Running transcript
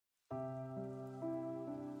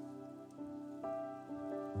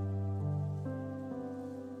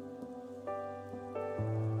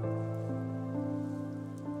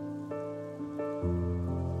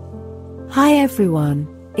Hi everyone,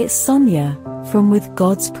 it's Sonia, from With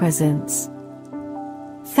God's Presence.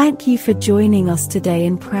 Thank you for joining us today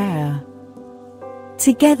in prayer.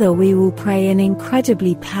 Together we will pray an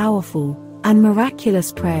incredibly powerful and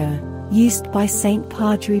miraculous prayer, used by Saint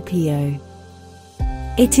Padre Pio.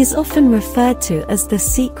 It is often referred to as the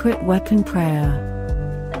secret weapon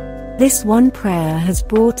prayer. This one prayer has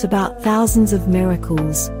brought about thousands of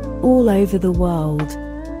miracles all over the world.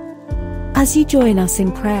 As you join us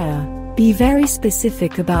in prayer, be very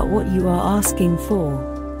specific about what you are asking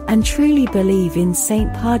for, and truly believe in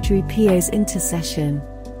Saint Padre Pio's intercession,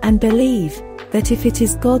 and believe that if it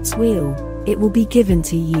is God's will, it will be given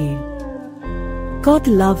to you. God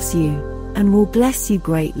loves you, and will bless you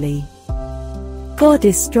greatly. God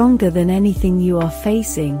is stronger than anything you are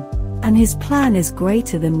facing, and His plan is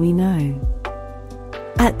greater than we know.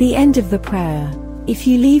 At the end of the prayer, if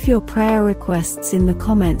you leave your prayer requests in the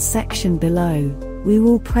comments section below, we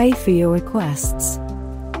will pray for your requests.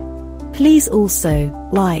 Please also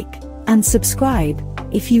like and subscribe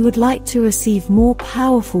if you would like to receive more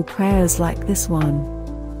powerful prayers like this one.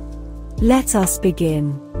 Let us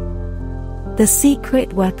begin. The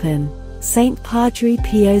secret weapon, Saint Padre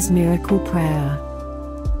Pio's miracle prayer.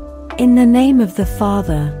 In the name of the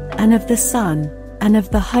Father, and of the Son, and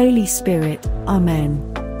of the Holy Spirit, Amen.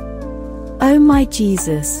 O my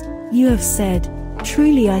Jesus, you have said,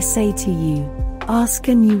 truly I say to you, ask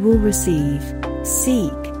and you will receive,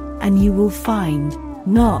 seek, and you will find,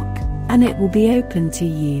 knock, and it will be opened to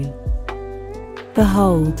you.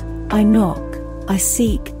 Behold, I knock, I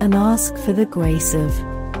seek and ask for the grace of.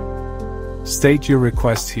 State your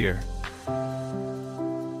request here.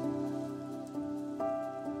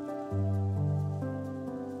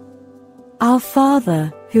 Our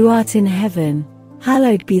Father, who art in heaven,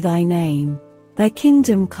 hallowed be thy name. Thy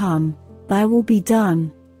kingdom come, thy will be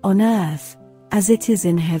done, on earth, as it is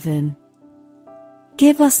in heaven.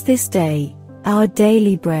 Give us this day our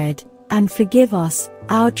daily bread, and forgive us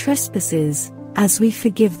our trespasses, as we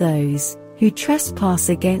forgive those who trespass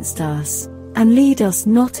against us. And lead us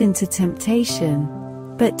not into temptation,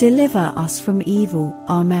 but deliver us from evil.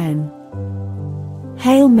 Amen.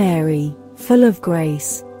 Hail Mary, full of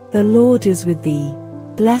grace, the Lord is with thee.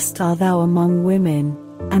 Blessed art thou among women,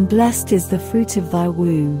 and blessed is the fruit of thy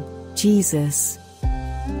womb, Jesus.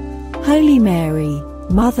 Holy Mary,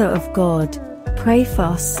 Mother of God, pray for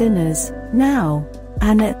us sinners, now,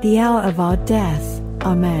 and at the hour of our death.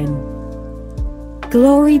 Amen.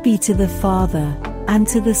 Glory be to the Father, and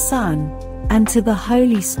to the Son, and to the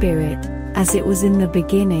Holy Spirit, as it was in the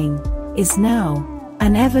beginning, is now,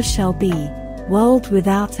 and ever shall be, world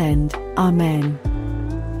without end. Amen.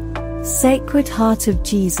 Sacred Heart of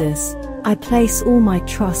Jesus, I place all my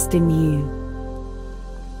trust in you.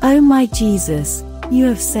 O my Jesus, you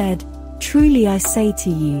have said, truly I say to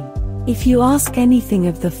you, if you ask anything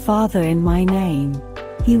of the Father in my name,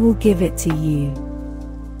 He will give it to you.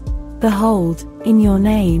 Behold, in your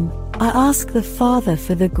name, I ask the Father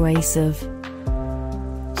for the grace of.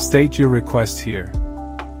 State your request here.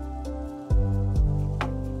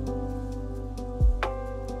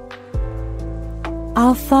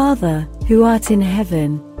 Our Father, who art in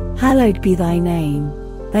heaven, hallowed be thy name.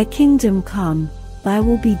 Thy kingdom come, thy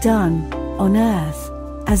will be done, on earth,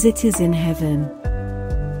 as it is in heaven.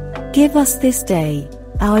 Give us this day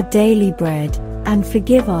our daily bread, and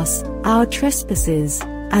forgive us our trespasses,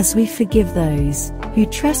 as we forgive those who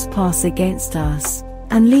trespass against us.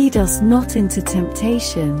 And lead us not into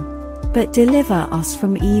temptation, but deliver us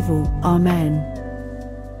from evil. Amen.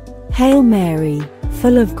 Hail Mary,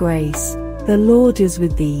 full of grace, the Lord is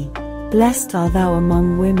with thee. Blessed art thou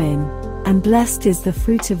among women, and blessed is the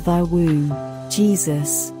fruit of thy womb,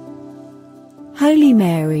 Jesus. Holy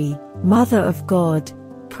Mary, Mother of God,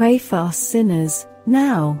 pray for us sinners,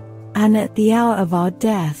 now, and at the hour of our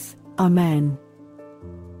death. Amen.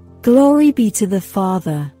 Glory be to the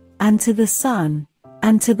Father, and to the Son,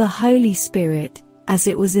 and to the Holy Spirit, as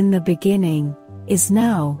it was in the beginning, is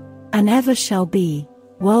now, and ever shall be,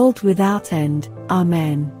 world without end.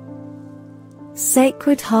 Amen.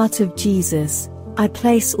 Sacred Heart of Jesus, I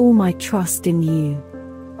place all my trust in you.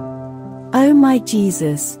 O my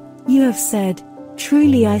Jesus, you have said,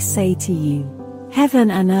 truly I say to you,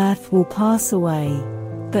 heaven and earth will pass away,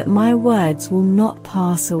 but my words will not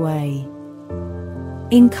pass away.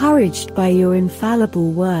 Encouraged by your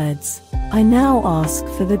infallible words, I now ask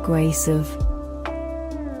for the grace of.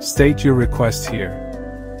 State your request here.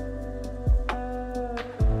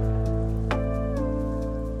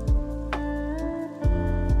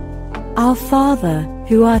 Our Father,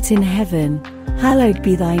 who art in heaven, hallowed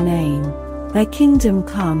be thy name. Thy kingdom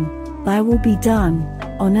come, thy will be done,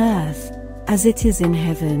 on earth, as it is in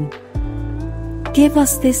heaven. Give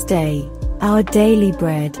us this day our daily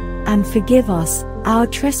bread, and forgive us our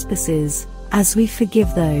trespasses, as we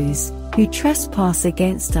forgive those who trespass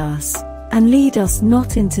against us. And lead us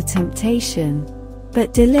not into temptation,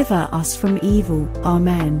 but deliver us from evil.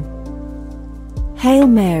 Amen. Hail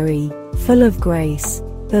Mary, full of grace,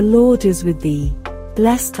 the Lord is with thee.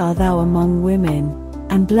 Blessed art thou among women,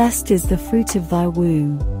 and blessed is the fruit of thy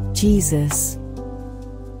womb, Jesus.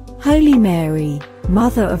 Holy Mary,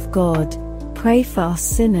 Mother of God, pray for us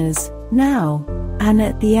sinners, now and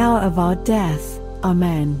at the hour of our death.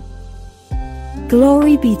 Amen.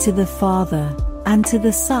 Glory be to the Father, and to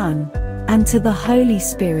the Son, and to the Holy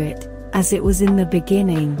Spirit, as it was in the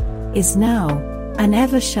beginning, is now, and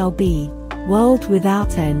ever shall be, world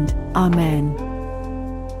without end. Amen.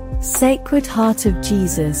 Sacred Heart of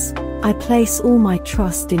Jesus, I place all my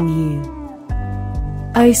trust in you.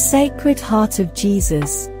 O Sacred Heart of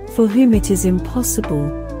Jesus, for whom it is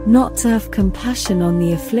impossible not to have compassion on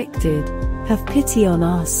the afflicted, have pity on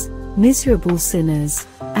us, miserable sinners,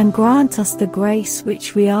 and grant us the grace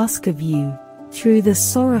which we ask of you, through the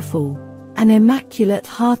sorrowful and immaculate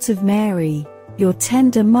heart of Mary, your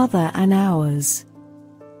tender mother and ours.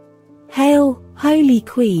 Hail, Holy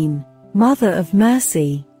Queen, Mother of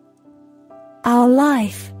Mercy, our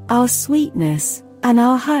life, our sweetness, and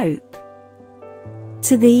our hope.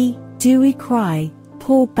 To thee do we cry,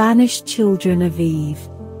 poor banished children of Eve.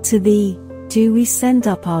 To thee do we send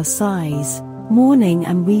up our sighs, mourning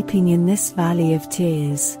and weeping in this valley of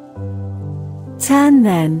tears. Turn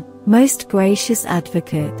then, most gracious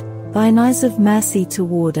Advocate, thine eyes of mercy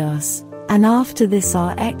toward us, and after this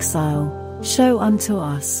our exile, show unto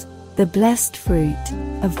us the blessed fruit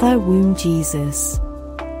of thy womb, Jesus.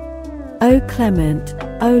 O clement,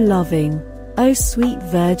 O loving, O sweet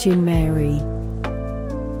Virgin Mary,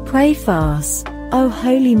 pray for us, O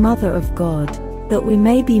Holy Mother of God, that we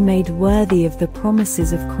may be made worthy of the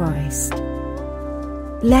promises of Christ.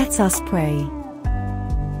 Let us pray.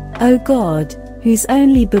 O God, whose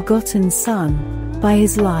only begotten Son, by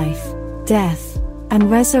his life, death,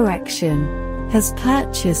 and resurrection, has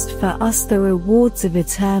purchased for us the rewards of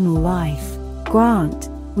eternal life, grant,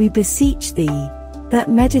 we beseech thee, that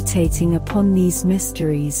meditating upon these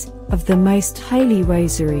mysteries of the most holy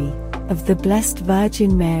Rosary of the Blessed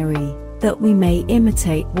Virgin Mary, that we may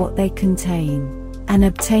imitate what they contain, and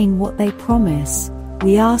obtain what they promise.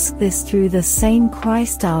 We ask this through the same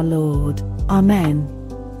Christ our Lord. Amen.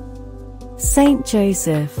 Saint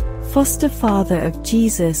Joseph, foster father of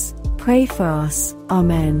Jesus, pray for us.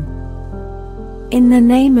 Amen. In the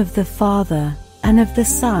name of the Father, and of the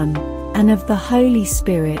Son, and of the Holy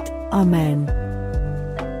Spirit. Amen.